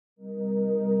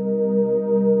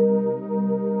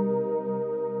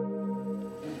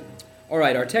All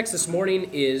right, our text this morning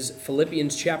is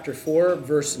Philippians chapter 4,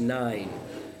 verse 9.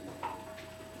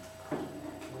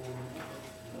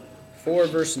 4,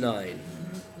 verse 9.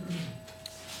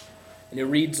 And it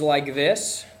reads like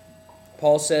this.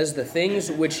 Paul says, "The things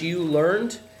which you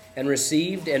learned and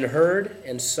received and heard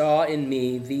and saw in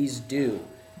me, these do,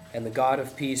 and the God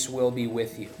of peace will be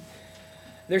with you."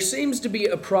 There seems to be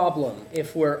a problem,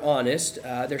 if we're honest.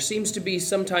 There seems to be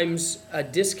sometimes a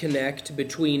disconnect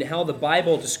between how the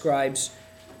Bible describes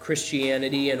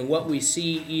Christianity and what we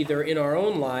see either in our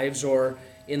own lives or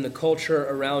in the culture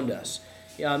around us.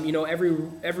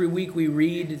 Every week we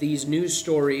read these news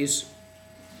stories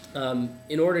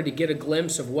in order to get a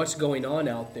glimpse of what's going on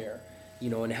out there,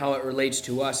 and how it relates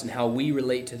to us and how we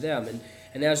relate to them.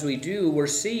 And as we do, we're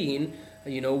seeing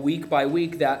week by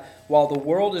week, that while the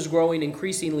world is growing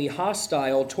increasingly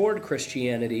hostile toward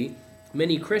Christianity,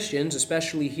 many Christians,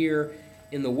 especially here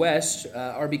in the West,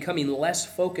 are becoming less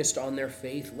focused on their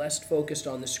faith, less focused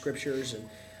on the Scriptures,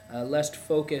 and less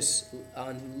focused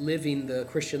on living the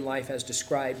Christian life as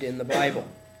described in the Bible.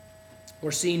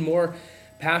 We're seeing more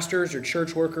pastors or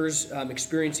church workers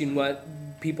experiencing what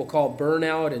people call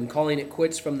burnout and calling it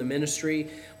quits from the ministry.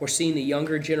 We're seeing the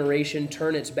younger generation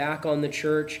turn its back on the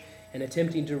church and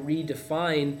attempting to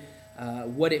redefine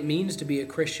what it means to be a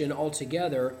Christian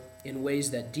altogether in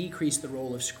ways that decrease the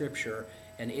role of Scripture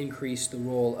and increase the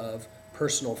role of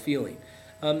personal feeling.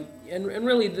 And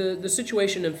really, the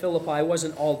situation in Philippi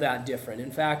wasn't all that different.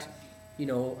 In fact,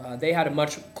 they had a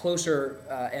much closer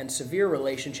and severe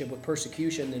relationship with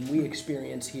persecution than we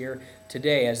experience here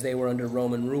today as they were under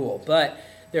Roman rule. But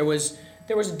there was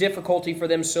difficulty for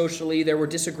them socially. There were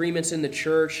disagreements in the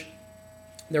church.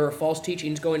 There were false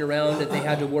teachings going around that they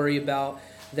had to worry about.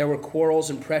 There were quarrels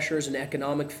and pressures and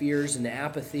economic fears and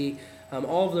apathy.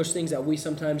 All of those things that we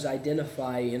sometimes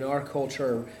identify in our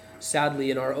culture,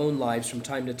 sadly in our own lives from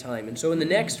time to time. And so in the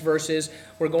next verses,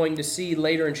 we're going to see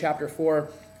later in chapter 4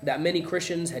 that many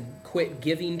Christians had quit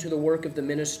giving to the work of the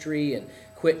ministry and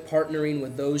quit partnering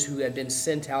with those who had been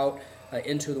sent out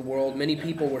into the world. Many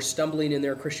people were stumbling in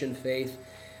their Christian faith.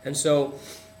 And so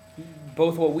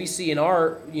both what we see in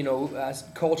our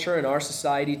culture and our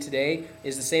society today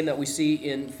is the same that we see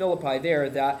in Philippi there,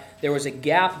 that there was a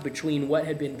gap between what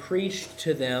had been preached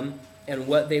to them and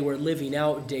what they were living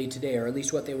out day to day, or at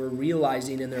least what they were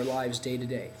realizing in their lives day to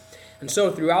day. And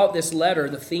so throughout this letter,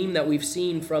 the theme that we've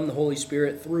seen from the Holy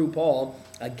Spirit through Paul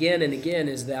again and again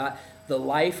is that the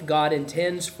life God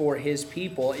intends for his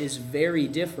people is very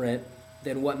different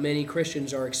than what many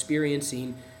Christians are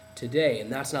experiencing today. And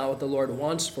that's not what the Lord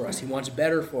wants for us. He wants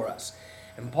better for us.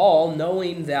 And Paul,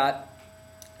 knowing that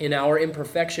in our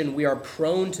imperfection we are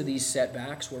prone to these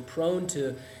setbacks, we're prone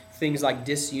to things like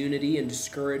disunity and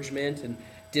discouragement and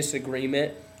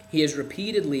disagreement, he has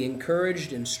repeatedly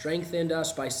encouraged and strengthened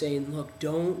us by saying, look,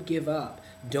 don't give up.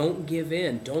 Don't give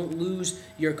in. Don't lose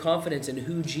your confidence in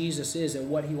who Jesus is and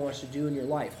what he wants to do in your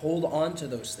life. Hold on to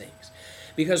those things.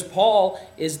 Because Paul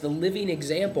is the living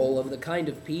example of the kind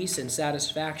of peace and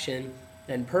satisfaction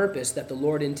and purpose that the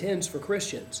Lord intends for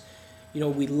Christians.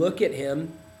 We look at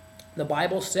him. The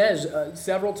Bible says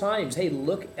several times, hey,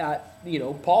 look at,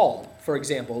 Paul, for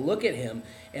example. Look at him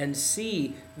and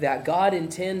see that God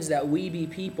intends that we be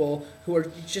people who are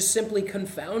just simply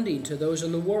confounding to those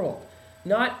in the world.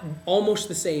 Not almost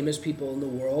the same as people in the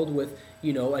world with,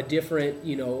 a different,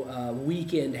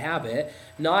 weekend habit.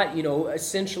 Not,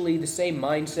 essentially the same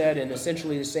mindset and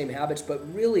essentially the same habits, but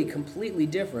really completely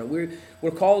different.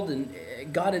 We're called, and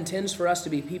God intends for us to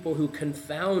be people who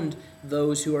confound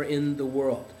those who are in the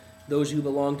world, those who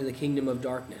belong to the kingdom of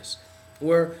darkness.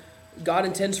 God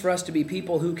intends for us to be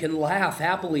people who can laugh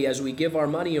happily as we give our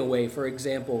money away, for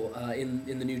example,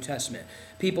 in the New Testament.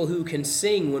 People who can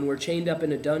sing when we're chained up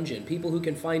in a dungeon. People who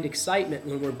can find excitement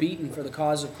when we're beaten for the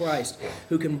cause of Christ.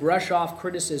 Who can brush off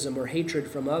criticism or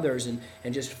hatred from others and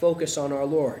just focus on our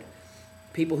Lord.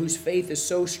 People whose faith is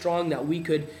so strong that we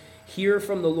could hear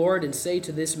from the Lord and say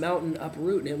to this mountain,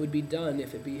 uproot, and it would be done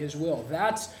if it be his will.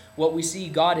 That's what we see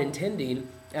God intending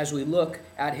as we look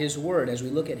at his word, as we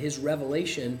look at his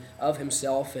revelation of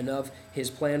himself and of his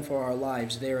plan for our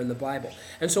lives there in the Bible.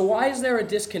 And so why is there a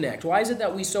disconnect? Why is it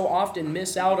that we so often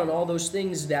miss out on all those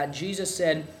things that Jesus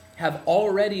said have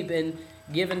already been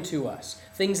given to us?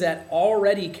 Things that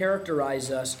already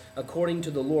characterize us according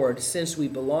to the Lord, since we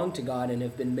belong to God and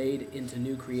have been made into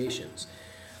new creations.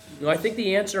 I think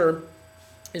the answer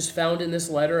is found in this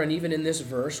letter and even in this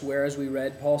verse, where, as we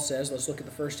read, Paul says, let's look at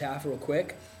the first half real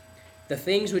quick. The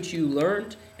things which you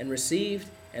learned and received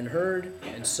and heard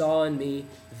and saw in me,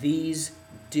 these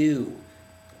do.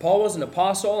 Paul was an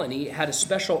apostle, and he had a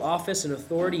special office and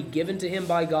authority given to him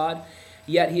by God.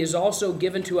 Yet he is also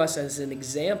given to us as an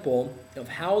example of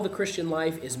how the Christian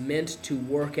life is meant to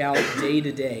work out day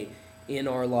to day in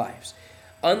our lives.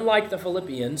 Unlike the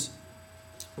Philippians,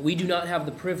 we do not have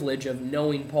the privilege of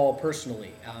knowing Paul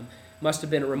personally. Must have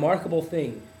been a remarkable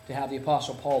thing to have the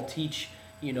Apostle Paul teach,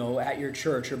 at your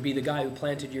church, or be the guy who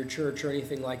planted your church or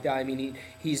anything like that. I mean,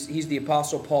 he's the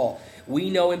Apostle Paul.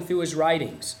 We know him through his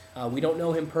writings. We don't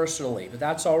know him personally, but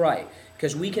that's all right,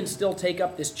 because we can still take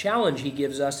up this challenge he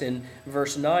gives us in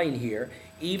verse 9 here.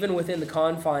 Even within the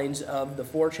confines of the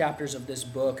 4 chapters of this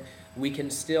book, we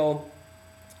can still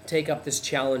take up this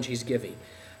challenge he's giving.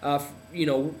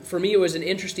 For me, it was an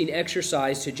interesting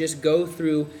exercise to just go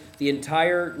through the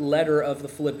entire letter of the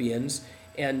Philippians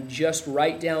and just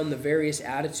write down the various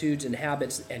attitudes and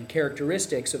habits and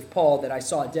characteristics of Paul that I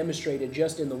saw demonstrated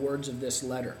just in the words of this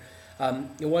letter.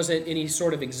 It wasn't any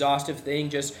sort of exhaustive thing,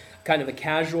 just kind of a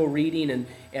casual reading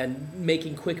and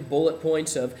making quick bullet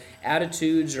points of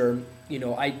attitudes or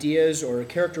ideas or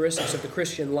characteristics of the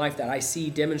Christian life that I see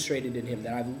demonstrated in him,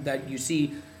 that you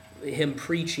see him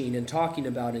preaching and talking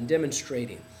about and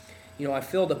demonstrating. I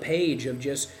filled a page of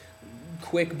just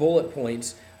quick bullet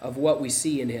points of what we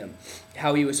see in him,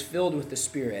 how he was filled with the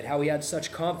Spirit, how he had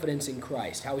such confidence in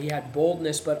Christ, how he had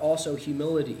boldness but also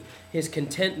humility, his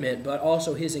contentment but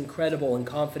also his incredible and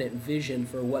confident vision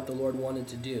for what the Lord wanted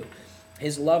to do,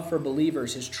 his love for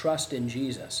believers, his trust in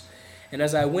Jesus. And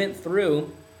as I went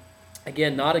through,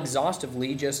 again, not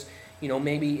exhaustively, just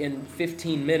maybe in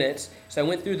 15 minutes, as I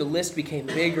went through, the list became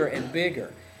bigger and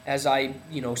bigger as I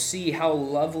see how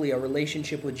lovely a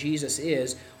relationship with Jesus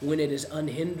is when it is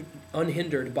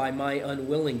unhindered by my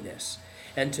unwillingness.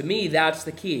 And to me, that's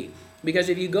the key. Because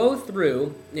if you go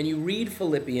through and you read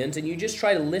Philippians and you just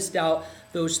try to list out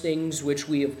those things which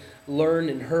we have learned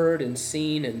and heard and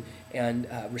seen and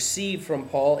received from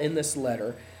Paul in this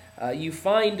letter, you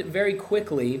find very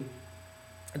quickly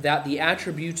that the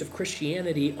attributes of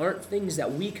Christianity aren't things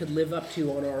that we could live up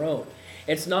to on our own.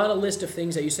 It's not a list of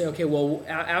things that you say, okay, well,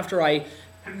 after I,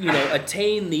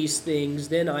 attain these things,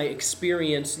 then I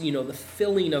experience, the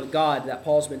filling of God that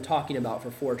Paul's been talking about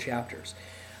for 4 chapters.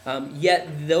 Yet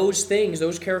those things,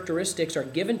 those characteristics are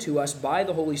given to us by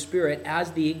the Holy Spirit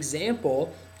as the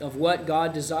example of what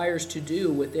God desires to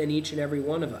do within each and every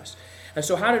one of us. And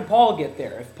so how did Paul get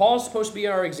there? If Paul's supposed to be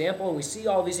our example and we see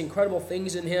all these incredible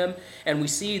things in him and we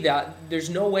see that there's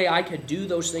no way I could do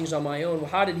those things on my own, well,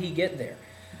 how did he get there?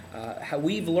 How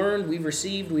we've learned, we've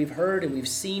received, we've heard, and we've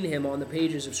seen him on the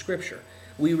pages of Scripture.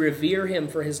 We revere him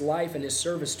for his life and his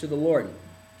service to the Lord.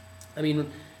 I mean,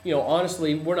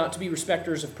 honestly, we're not to be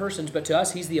respecters of persons, but to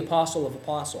us, he's the apostle of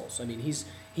apostles. I mean,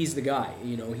 he's the guy.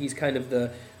 He's kind of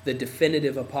the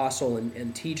definitive apostle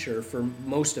and teacher for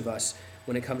most of us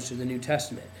when it comes to the New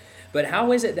Testament. But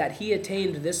how is it that he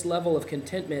attained this level of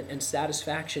contentment and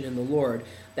satisfaction in the Lord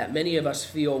that many of us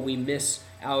feel we miss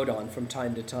out on from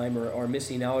time to time, or are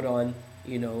missing out on,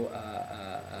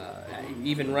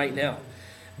 even right now?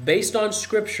 Based on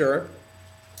Scripture,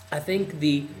 I think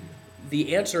the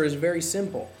answer is very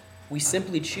simple. We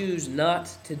simply choose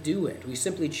not to do it. We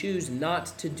simply choose not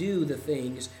to do the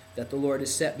things that the Lord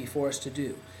has set before us to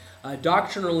do.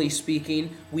 Doctrinally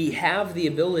speaking, we have the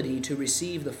ability to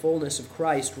receive the fullness of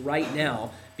Christ right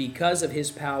now because of his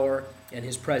power and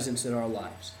his presence in our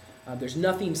lives. There's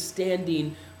nothing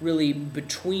standing really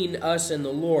between us and the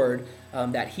Lord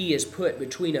that he has put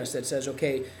between us that says,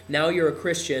 okay, now you're a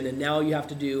Christian and now you have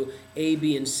to do A,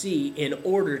 B, and C in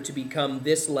order to become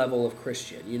this level of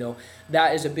Christian.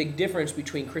 That is a big difference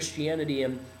between Christianity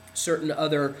and certain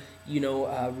other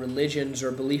religions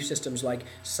or belief systems like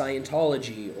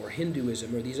Scientology or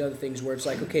Hinduism or these other things where it's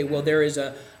like, okay, well, there is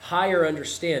a higher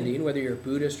understanding, whether you're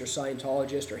Buddhist or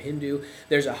Scientologist or Hindu,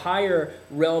 there's a higher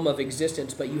realm of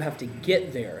existence, but you have to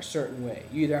get there a certain way.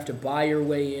 You either have to buy your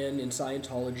way in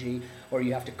Scientology or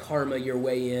you have to karma your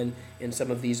way in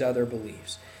some of these other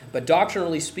beliefs. But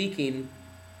doctrinally speaking,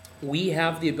 we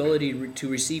have the ability to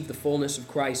receive the fullness of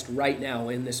Christ right now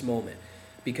in this moment.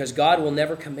 Because God will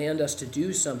never command us to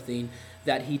do something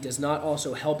that he does not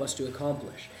also help us to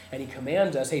accomplish. And he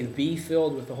commands us, hey, be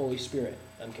filled with the Holy Spirit.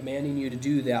 I'm commanding you to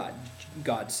do that,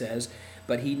 God says.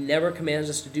 But he never commands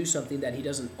us to do something that he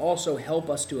doesn't also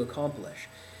help us to accomplish.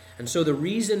 And so the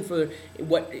reason for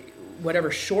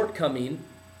whatever shortcoming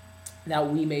that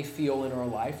we may feel in our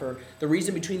life, or the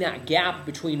reason between that gap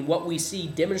between what we see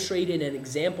demonstrated and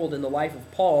exampled in the life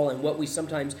of Paul and what we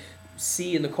sometimes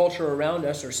see in the culture around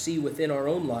us or see within our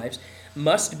own lives,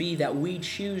 must be that we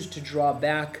choose to draw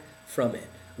back from it.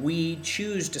 We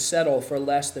choose to settle for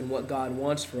less than what God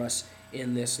wants for us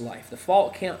in this life. The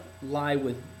fault can't lie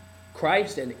with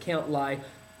Christ and it can't lie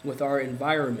with our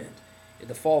environment.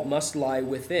 The fault must lie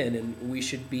within, and we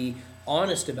should be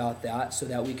honest about that so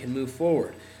that we can move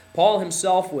forward. Paul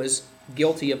himself was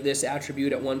guilty of this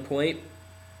attribute at one point.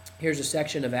 Here's a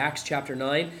section of Acts chapter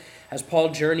 9. As Paul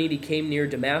journeyed, he came near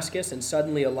Damascus, and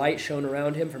suddenly a light shone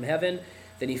around him from heaven.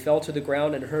 Then he fell to the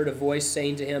ground and heard a voice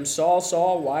saying to him, Saul,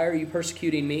 Saul, why are you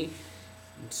persecuting me?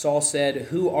 And Saul said,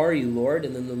 Who are you, Lord?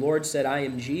 And then the Lord said, I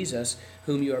am Jesus,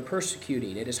 whom you are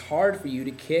persecuting. It is hard for you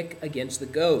to kick against the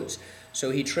goads.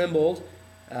 So he, trembling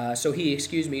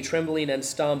and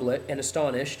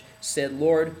astonished, said,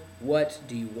 Lord, what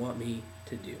do you want me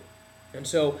to do? And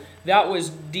so that was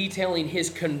detailing his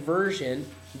conversion,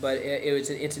 but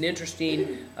it's an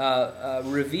interesting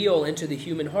reveal into the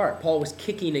human heart. Paul was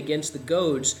kicking against the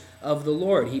goads of the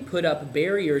Lord. He put up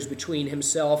barriers between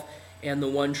himself and the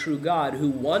one true God, who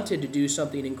wanted to do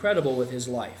something incredible with his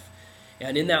life.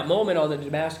 And in that moment on the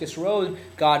Damascus Road,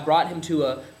 God brought him to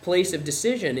a place of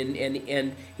decision,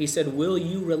 and he said, Will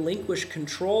you relinquish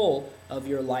control of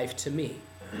your life to me?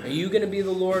 Are you going to be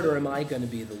the Lord, or am I going to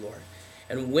be the Lord?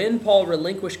 And when Paul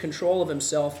relinquished control of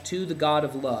himself to the God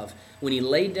of love, when he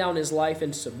laid down his life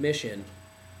in submission,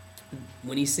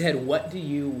 when he said, What do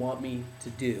you want me to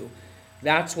do?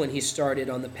 That's when he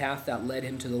started on the path that led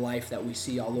him to the life that we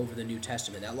see all over the New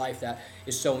Testament, that life that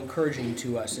is so encouraging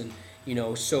to us and,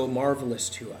 so marvelous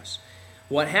to us.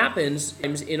 What happens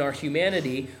in our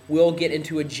humanity, we'll get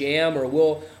into a jam, or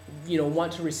we'll,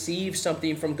 want to receive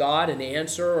something from God, an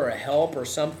answer or a help or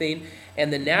something.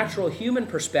 And the natural human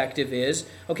perspective is,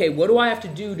 okay, what do I have to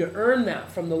do to earn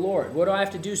that from the Lord? What do I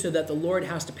have to do so that the Lord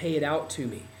has to pay it out to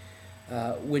me?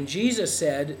 When Jesus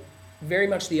said very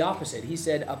much the opposite. He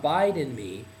said, Abide in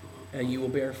me, and you will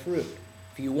bear fruit.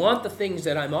 If you want the things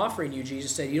that I'm offering you,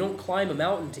 Jesus said, you don't climb a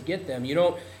mountain to get them. You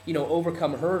don't,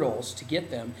 overcome hurdles to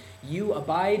get them. You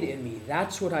abide in me.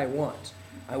 That's what I want.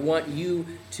 I want you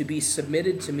to be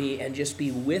submitted to me and just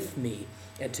be with me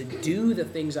and to do the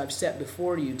things I've set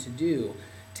before you to do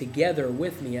together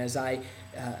with me as I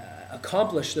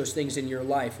accomplish those things in your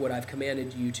life, what I've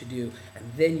commanded you to do, and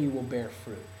then you will bear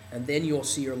fruit. And then you'll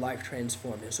see your life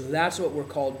transformed. And so that's what we're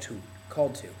called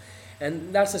to.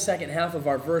 And that's the second half of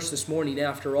our verse this morning.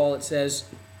 After all, it says,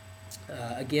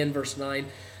 again, verse 9,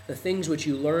 the things which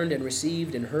you learned and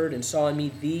received and heard and saw in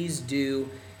me, these do,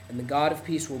 and the God of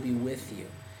peace will be with you.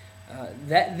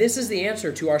 This is the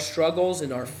answer to our struggles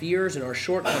and our fears and our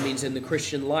shortcomings in the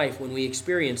Christian life when we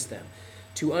experience them.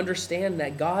 To understand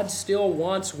that God still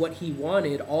wants what he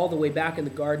wanted all the way back in the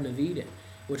Garden of Eden,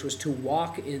 which was to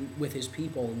walk with his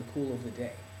people in the cool of the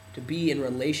day, to be in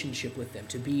relationship with them,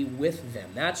 to be with them.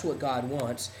 That's what God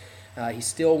wants. He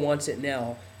still wants it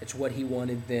now. It's what he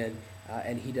wanted then,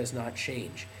 and he does not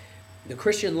change. The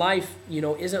Christian life,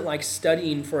 isn't like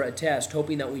studying for a test,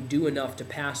 hoping that we do enough to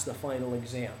pass the final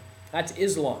exam. That's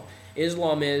Islam.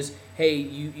 Islam is, hey,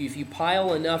 if you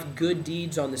pile enough good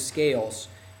deeds on the scales,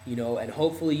 and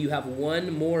hopefully you have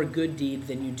one more good deed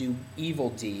than you do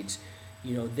evil deeds,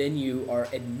 then you are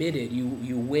admitted,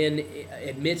 you win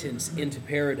admittance into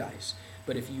paradise.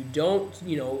 But if you don't,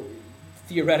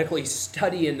 theoretically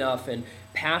study enough and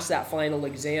pass that final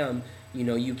exam,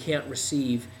 you can't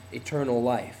receive eternal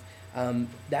life.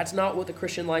 That's not what the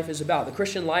Christian life is about. The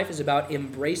Christian life is about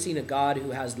embracing a God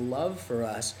who has love for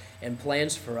us and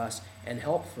plans for us and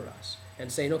help for us.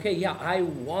 And saying, okay, yeah, I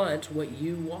want what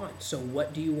you want. So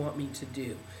what do you want me to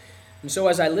do? And so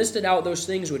as I listed out those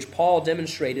things which Paul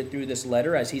demonstrated through this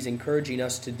letter, as he's encouraging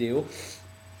us to do,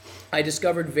 I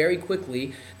discovered very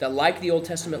quickly that like the Old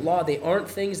Testament law, they aren't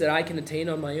things that I can attain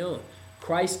on my own.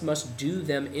 Christ must do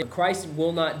them. Christ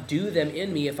will not do them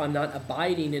in me if I'm not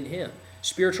abiding in him.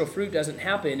 Spiritual fruit doesn't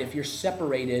happen if you're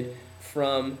separated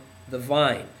from the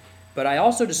vine. But I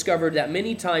also discovered that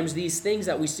many times these things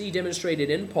that we see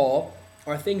demonstrated in Paul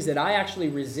are things that I actually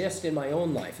resist in my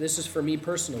own life. This is for me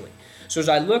personally. So as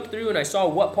I looked through and I saw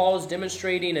what Paul is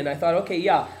demonstrating, and I thought, okay,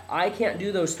 yeah, I can't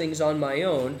do those things on my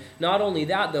own. Not only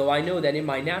that, though, I know that in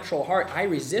my natural heart, I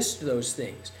resist those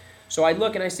things. So I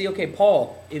look and I see, okay,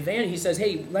 Paul, he says,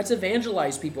 hey, let's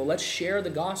evangelize people. Let's share the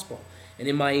gospel. And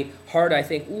in my heart, I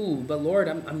think, ooh, but Lord,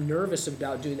 I'm nervous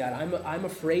about doing that. I'm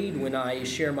afraid when I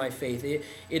share my faith. It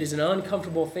is an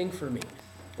uncomfortable thing for me.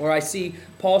 Or I see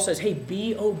Paul says, hey,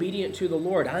 be obedient to the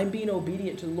Lord. I'm being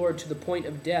obedient to the Lord to the point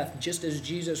of death, just as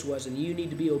Jesus was, and you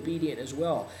need to be obedient as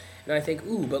well. And I think,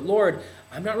 ooh, but Lord,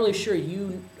 I'm not really sure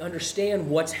you understand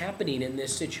what's happening in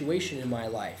this situation in my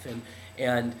life.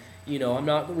 And I'm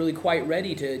not really quite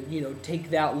ready to, take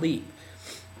that leap.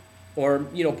 Or,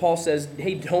 Paul says,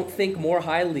 hey, don't think more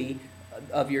highly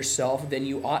of yourself than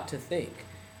you ought to think.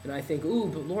 And I think, ooh,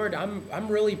 but Lord, I'm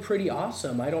really pretty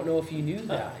awesome. I don't know if you knew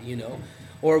that,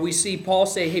 Or we see Paul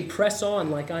say, hey, press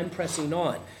on like I'm pressing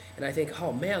on. And I think,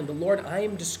 oh man, the Lord, I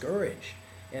am discouraged.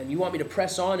 And you want me to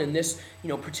press on in this,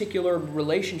 particular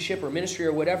relationship or ministry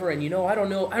or whatever. And, I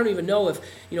don't even know if,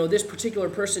 this particular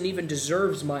person even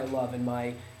deserves my love and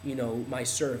my, my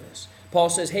service. Paul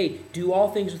says, hey, do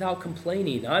all things without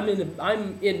complaining. I'm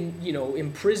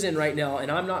in prison right now, and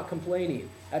I'm not complaining.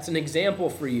 That's an example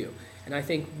for you. And I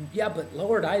think, yeah, but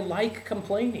Lord, I like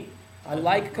complaining. I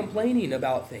like complaining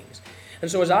about things. And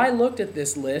so as I looked at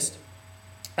this list,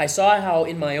 I saw how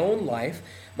in my own life,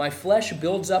 my flesh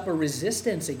builds up a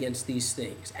resistance against these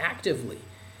things actively.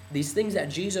 These things that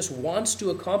Jesus wants to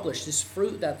accomplish, this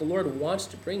fruit that the Lord wants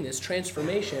to bring, this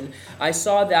transformation. I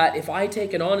saw that if I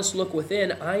take an honest look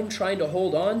within, I'm trying to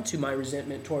hold on to my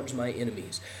resentment towards my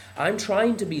enemies. I'm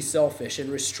trying to be selfish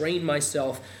and restrain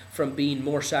myself from being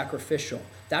more sacrificial.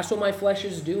 That's what my flesh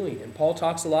is doing. And Paul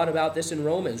talks a lot about this in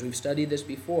Romans. We've studied this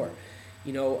before.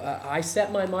 I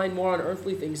set my mind more on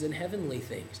earthly things than heavenly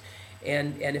things.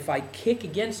 And if I kick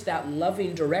against that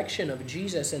loving direction of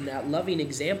Jesus and that loving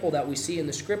example that we see in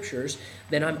the Scriptures,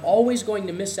 then I'm always going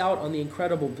to miss out on the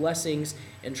incredible blessings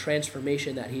and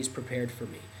transformation that He's prepared for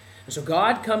me. And so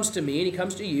God comes to me and He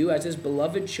comes to you as His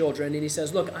beloved children, and He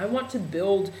says, look, I want to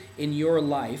build in your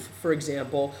life, for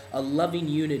example, a loving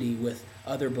unity with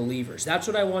other believers. That's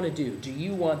what I want to do. Do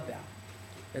you want that?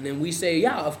 And then we say,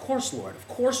 yeah, of course, Lord. Of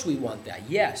course we want that.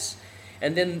 Yes.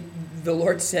 And then the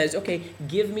Lord says, okay,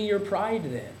 give me your pride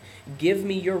then. Give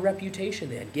me your reputation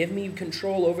then. Give me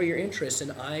control over your interests,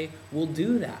 and I will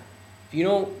do that. If you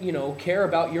don't, care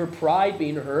about your pride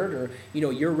being hurt or,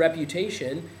 your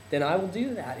reputation, then I will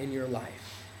do that in your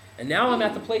life. And now I'm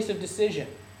at the place of decision.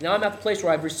 Now I'm at the place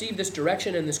where I've received this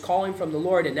direction and this calling from the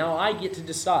Lord, and now I get to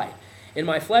decide. In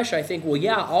my flesh, I think, well,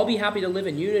 yeah, I'll be happy to live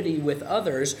in unity with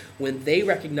others when they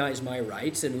recognize my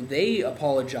rights and they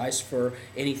apologize for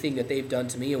anything that they've done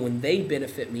to me and when they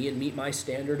benefit me and meet my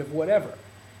standard of whatever.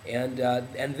 And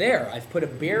there, I've put a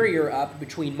barrier up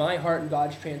between my heart and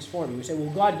God's transforming. We say, well,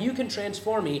 God, you can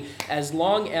transform me as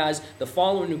long as the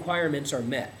following requirements are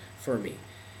met for me.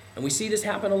 And we see this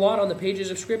happen a lot on the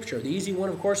pages of Scripture. The easy one,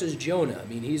 of course, is Jonah. I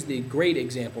mean, he's the great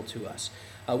example to us.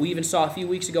 We even saw a few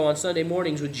weeks ago on Sunday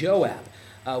mornings with Joab.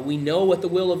 We know what the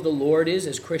will of the Lord is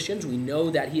as Christians. We know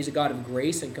that He is a God of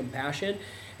grace and compassion.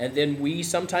 And then we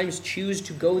sometimes choose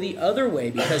to go the other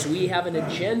way because we have an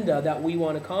agenda that we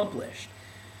want accomplished.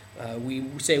 We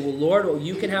say, well, Lord,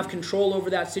 you can have control over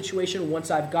that situation once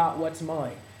I've got what's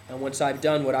mine and once I've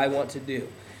done what I want to do.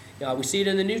 We see it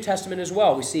in the New Testament as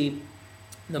well. We see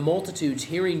the multitudes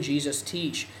hearing Jesus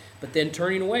teach, but then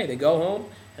turning away. They go home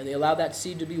and they allow that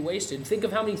seed to be wasted. And think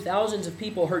of how many thousands of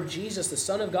people heard Jesus, the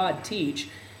Son of God, teach,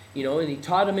 and He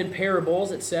taught them in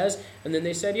parables, it says, and then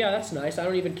they said, yeah, that's nice. I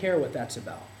don't even care what that's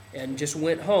about. And just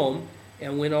went home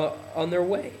and went on their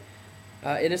way.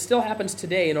 And it still happens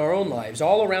today in our own lives.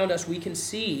 All around us, we can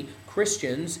see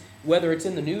Christians, whether it's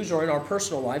in the news or in our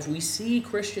personal lives, we see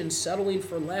Christians settling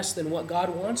for less than what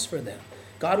God wants for them.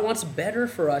 God wants better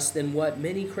for us than what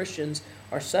many Christians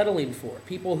are settling for.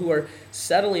 People who are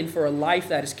settling for a life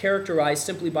that is characterized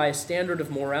simply by a standard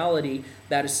of morality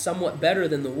that is somewhat better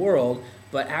than the world,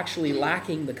 but actually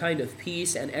lacking the kind of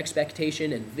peace and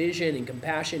expectation and vision and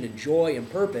compassion and joy and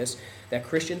purpose that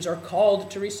Christians are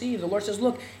called to receive. The Lord says,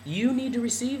 look, you need to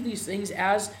receive these things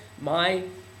as my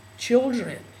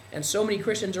children. And so many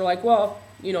Christians are like, well,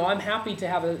 I'm happy to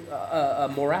have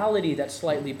a morality that's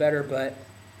slightly better, but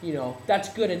that's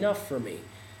good enough for me.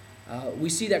 We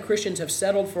see that Christians have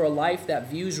settled for a life that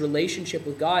views relationship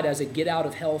with God as a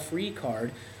get-out-of-hell-free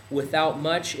card without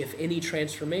much, if any,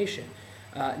 transformation.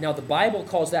 Now, the Bible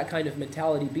calls that kind of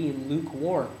mentality being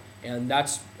lukewarm, and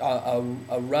that's a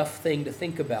rough thing to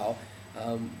think about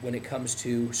when it comes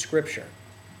to Scripture.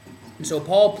 And so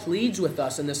Paul pleads with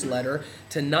us in this letter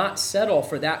to not settle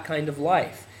for that kind of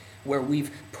life, where we've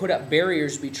put up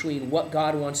barriers between what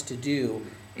God wants to do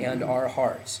and our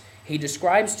hearts. He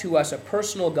describes to us a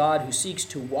personal God who seeks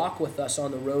to walk with us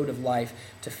on the road of life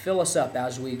to fill us up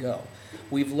as we go.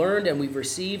 We've learned and we've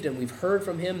received and we've heard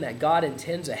from Him that God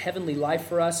intends a heavenly life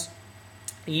for us.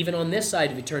 Even on this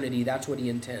side of eternity, that's what He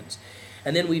intends.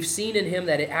 And then we've seen in Him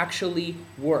that it actually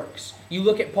works. You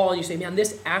look at Paul and you say, man,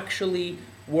 this actually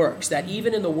works. That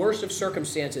even in the worst of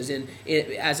circumstances,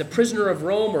 as a prisoner of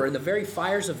Rome or in the very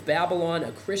fires of Babylon,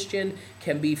 a Christian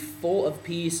can be full of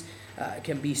peace,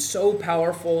 can be so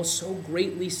powerful, so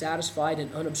greatly satisfied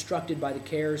and unobstructed by the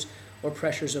cares or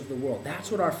pressures of the world.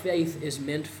 That's what our faith is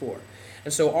meant for.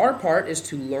 And so our part is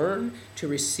to learn, to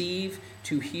receive,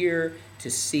 to hear, to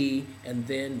see, and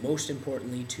then most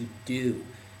importantly to do.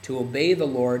 To obey the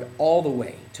Lord all the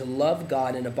way, to love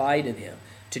God and abide in Him.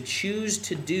 to choose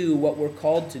to do what we're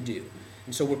called to do.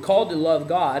 And so we're called to love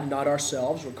God, not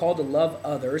ourselves. We're called to love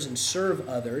others and serve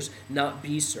others, not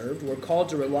be served. We're called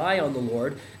to rely on the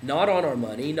Lord, not on our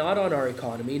money, not on our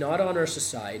economy, not on our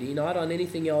society, not on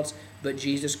anything else but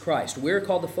Jesus Christ. We're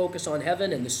called to focus on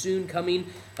heaven and the soon coming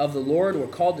of the Lord. We're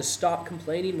called to stop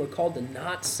complaining. We're called to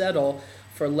not settle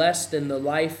for less than the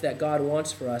life that God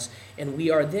wants for us. And we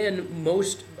are then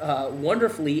most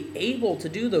wonderfully able to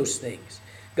do those things.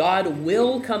 God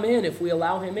will come in if we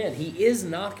allow him in. He is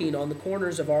knocking on the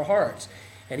corners of our hearts.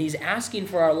 And he's asking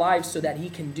for our lives so that he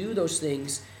can do those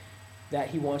things that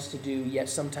he wants to do, yet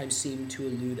sometimes seem to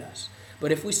elude us.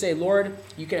 But if we say, Lord,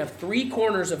 you can have 3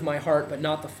 corners of my heart, but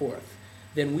not the 4th,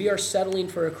 then we are settling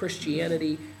for a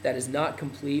Christianity that is not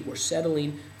complete. We're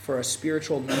settling for a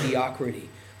spiritual mediocrity.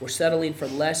 We're settling for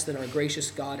less than our gracious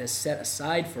God has set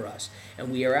aside for us. And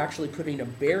we are actually putting a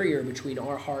barrier between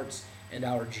our hearts and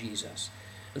our Jesus.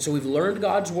 And so we've learned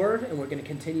God's word, and we're going to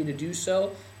continue to do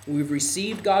so. We've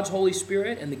received God's Holy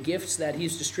Spirit and the gifts that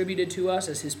he's distributed to us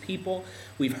as his people.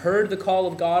 We've heard the call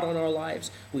of God on our lives.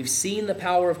 We've seen the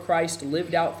power of Christ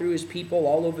lived out through his people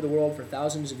all over the world for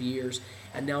thousands of years.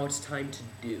 And now it's time to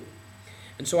do.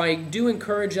 And so I do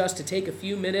encourage us to take a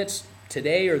few minutes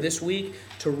today or this week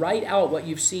to write out what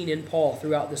you've seen in Paul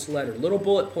throughout this letter. Little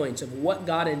bullet points of what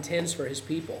God intends for his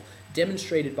people,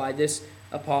 demonstrated by this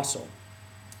apostle.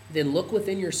 Then look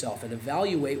within yourself and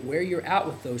evaluate where you're at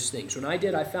with those things. When I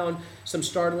did, I found some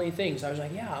startling things. I was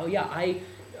like,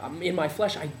 I'm in my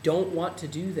flesh, I don't want to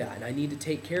do that, and I need to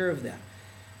take care of that.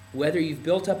 Whether you've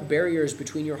built up barriers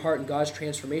between your heart and God's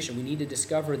transformation, we need to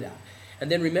discover that.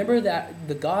 And then remember that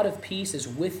the God of peace is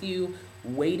with you,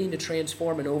 waiting to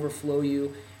transform and overflow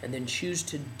you, and then choose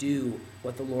to do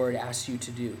what the Lord asks you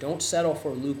to do. Don't settle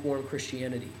for lukewarm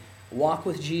Christianity. Walk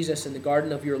with Jesus in the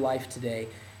garden of your life today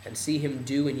and see him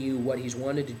do in you what he's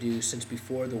wanted to do since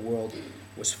before the world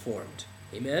was formed.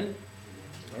 Amen?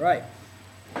 All right.